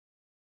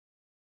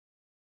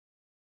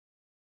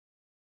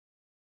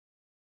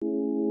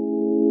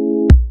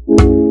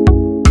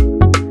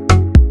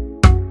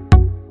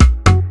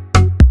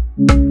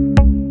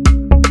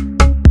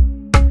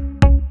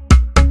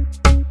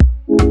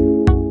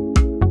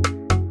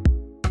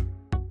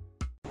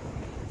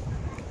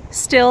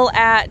Still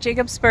at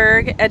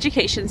Jacobsburgs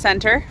Educational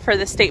Center for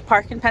the state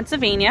park in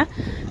Pennsylvania.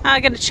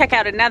 I'm going to check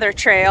out another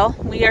trail.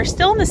 We are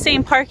still in the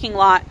same parking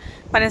lot,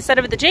 but instead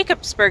of the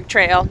Jacobsburg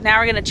Trail, now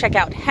we're going to check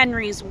out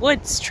Henry's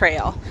Woods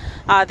Trail.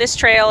 This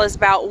trail is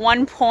about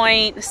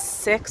 1.6,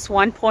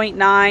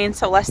 1.9,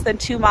 so less than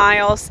 2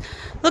 miles.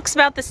 Looks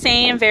about the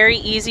same, very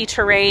easy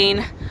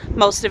terrain.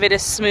 Most of it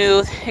is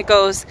smooth. It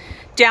goes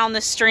down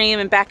the stream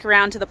and back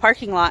around to the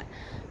parking lot.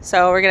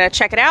 So we're going to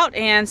check it out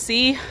and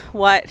see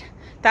what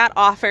that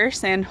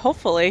offers, and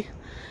hopefully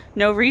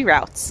no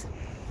reroutes.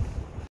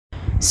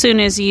 As soon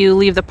as you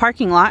leave the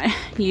parking lot,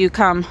 you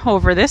come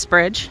over this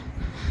bridge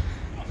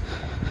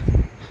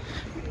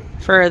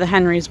for the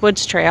Henry's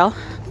Woods Trail.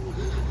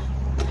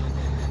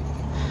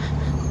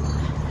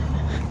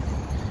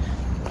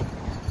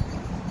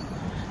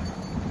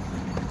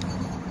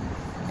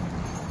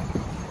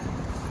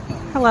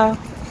 Hello.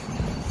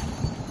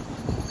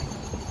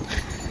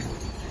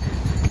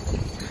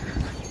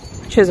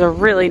 Which is a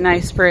really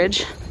nice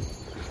bridge.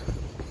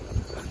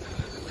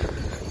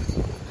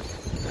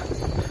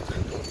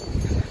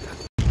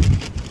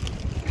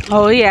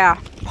 Oh yeah,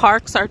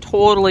 parks are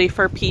totally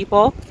for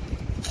people.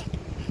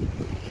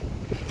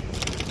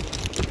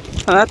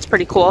 Oh, that's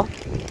pretty cool.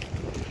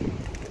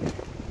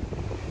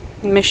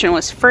 Admission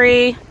was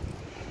free.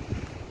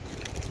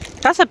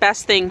 That's the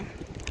best thing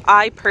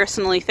I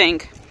personally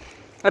think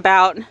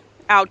about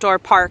outdoor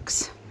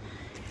parks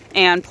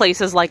and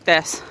places like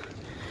this.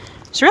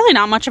 It's really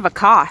not much of a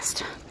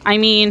cost. I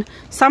mean,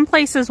 some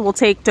places will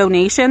take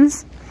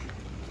donations,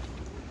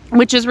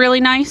 which is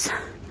really nice.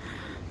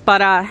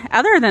 But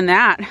other than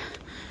that,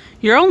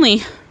 your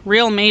only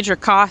real major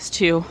cost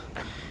to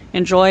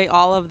enjoy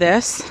all of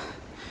this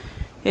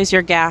is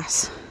your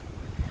gas,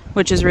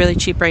 which is really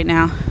cheap right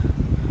now.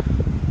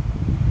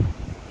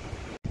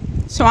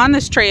 So on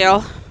this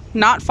trail,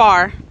 not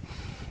far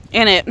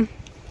in it,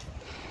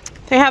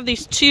 they have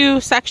these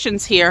two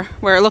sections here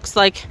where it looks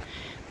like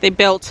they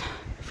built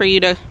for you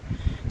to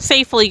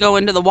safely go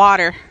into the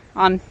water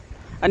on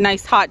a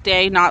nice hot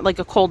day, not like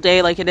a cold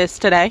day like it is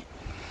today.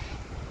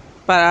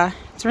 But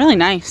it's really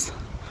nice.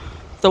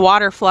 The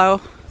water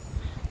flow,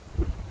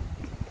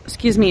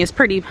 is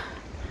pretty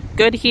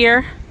good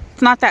here.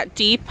 It's not that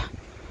deep,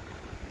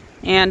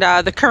 and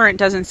the current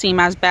doesn't seem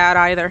as bad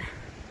either.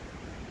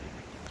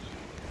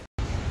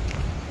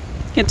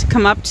 Get to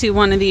come up to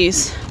one of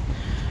these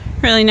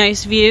really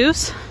nice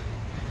views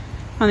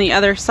on the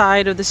other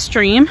side of the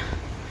stream.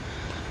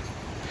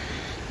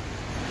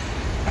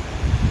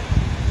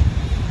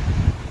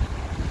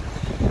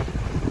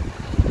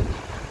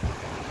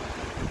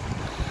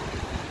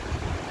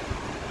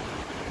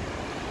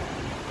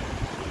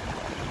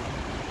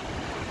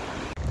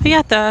 But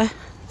yeah,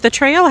 the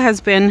trail has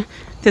been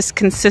this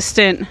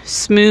consistent,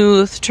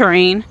 smooth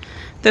terrain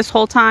this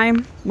whole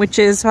time, which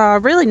is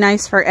really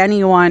nice for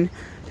anyone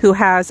who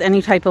has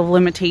any type of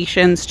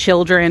limitations,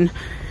 children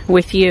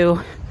with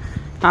you.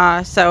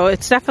 So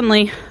it's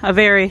definitely a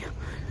very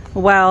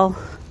well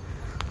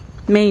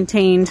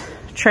maintained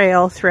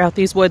trail throughout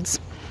these woods.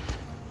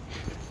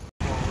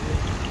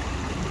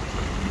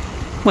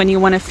 When you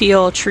want to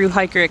feel a true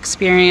hiker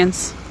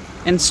experience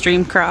in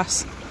stream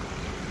cross.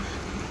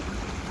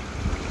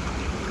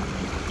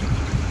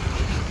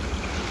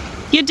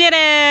 You did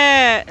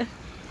it!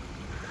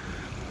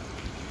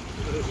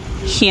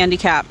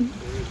 Handicapped.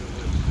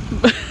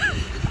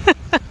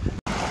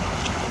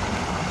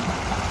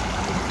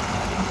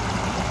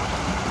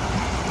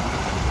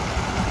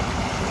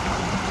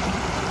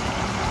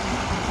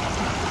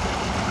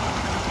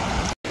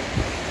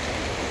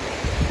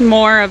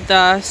 More of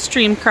the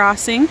stream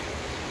crossing.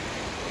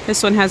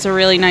 This one has a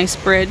really nice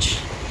bridge.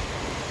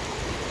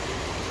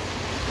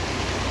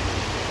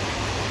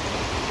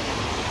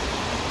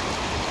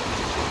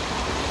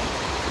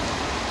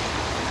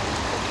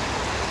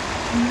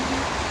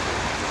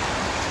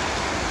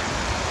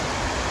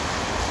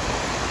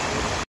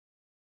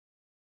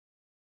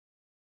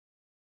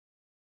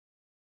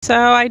 So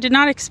I did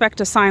not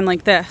expect a sign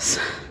like this.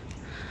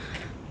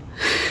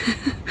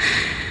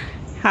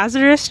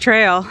 Hazardous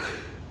trail.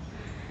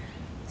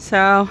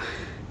 So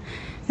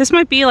this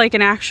might be like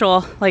an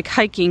actual like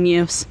hiking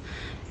use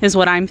is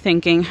what I'm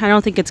thinking. I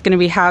don't think it's going to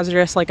be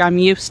hazardous like I'm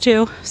used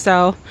to.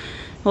 So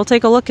we'll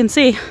take a look and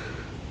see.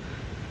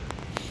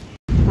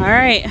 All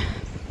right.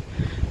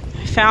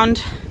 I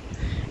found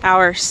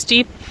our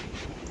steep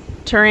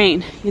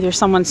terrain. Either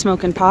someone's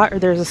smoking pot or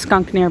there's a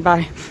skunk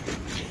nearby.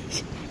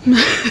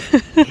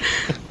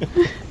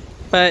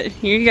 But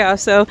here you go.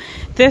 So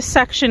this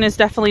section is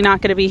definitely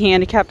not going to be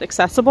handicapped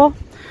accessible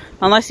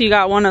unless you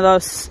got one of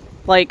those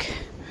like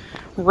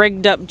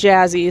rigged up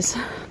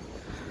jazzies.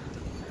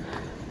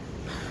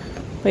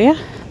 But yeah,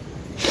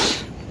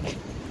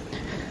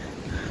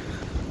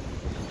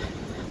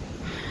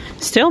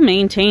 still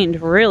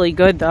maintained really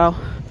good though.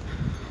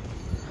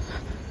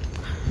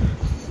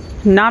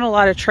 Not a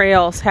lot of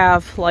trails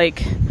have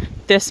like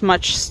this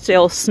much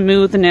still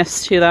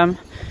smoothness to them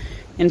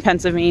in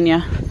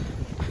Pennsylvania.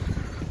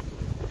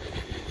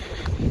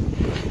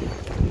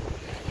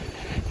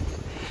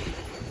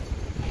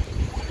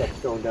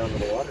 going down to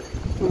the water.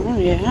 Oh,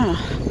 yeah.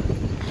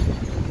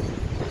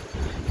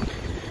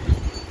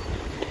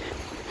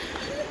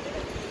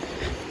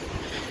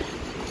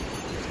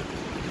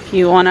 If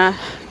you want to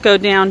go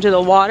down to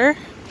the water,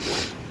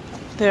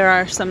 there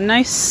are some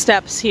nice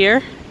steps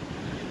here.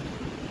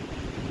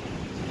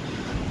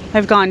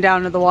 I've gone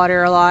down to the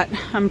water a lot.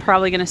 I'm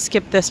probably going to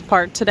skip this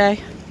part today.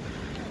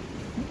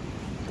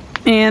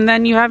 And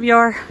then you have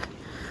your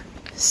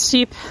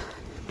steep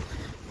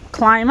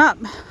climb up.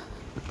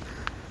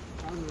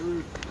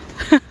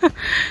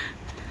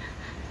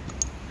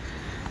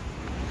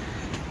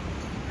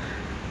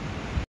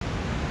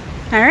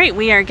 Alright,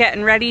 we are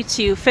getting ready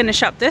to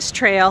finish up this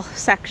trail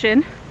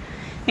section.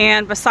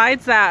 And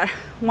besides that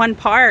one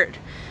part,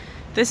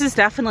 this is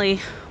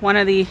definitely one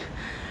of the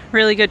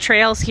really good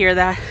trails here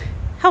that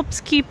helps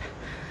keep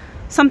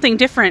something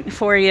different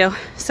for you.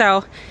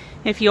 So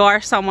if you are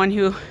someone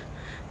who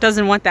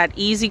doesn't want that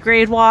easy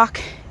grade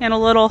walk and a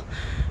little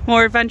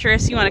more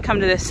adventurous, you want to come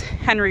to this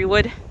Henry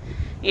Wood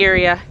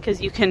area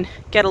because you can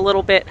get a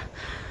little bit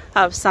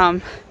of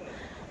some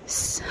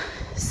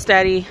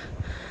steady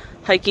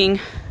hiking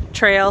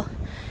trail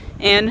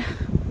in.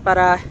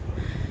 But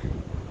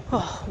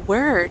oh,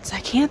 words, I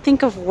can't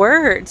think of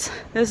words.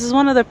 This is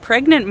one of the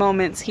pregnant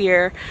moments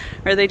here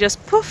where they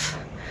just poof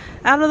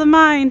out of the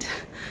mind.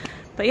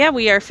 But yeah,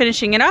 we are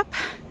finishing it up.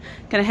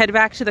 Gonna head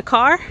back to the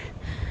car.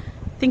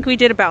 I think we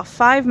did about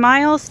 5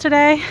 miles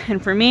today,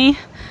 and for me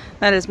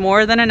that is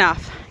more than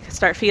enough. I can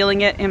start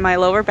feeling it in my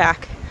lower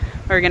back.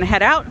 We're gonna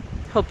head out.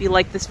 Hope you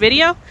like this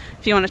video.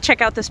 If you want to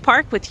check out this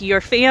park with your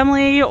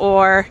family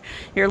or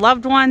your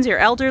loved ones, your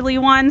elderly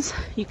ones,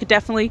 you could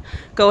definitely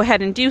go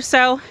ahead and do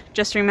so.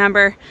 Just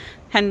remember,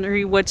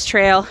 Henry Woods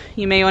Trail,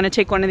 you may want to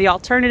take one of the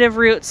alternative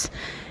routes.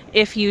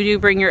 If you do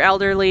bring your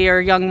elderly or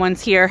young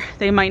ones here,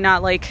 they might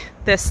not like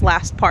this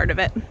last part of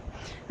it.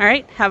 All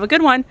right, have a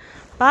good one.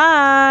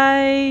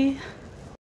 Bye.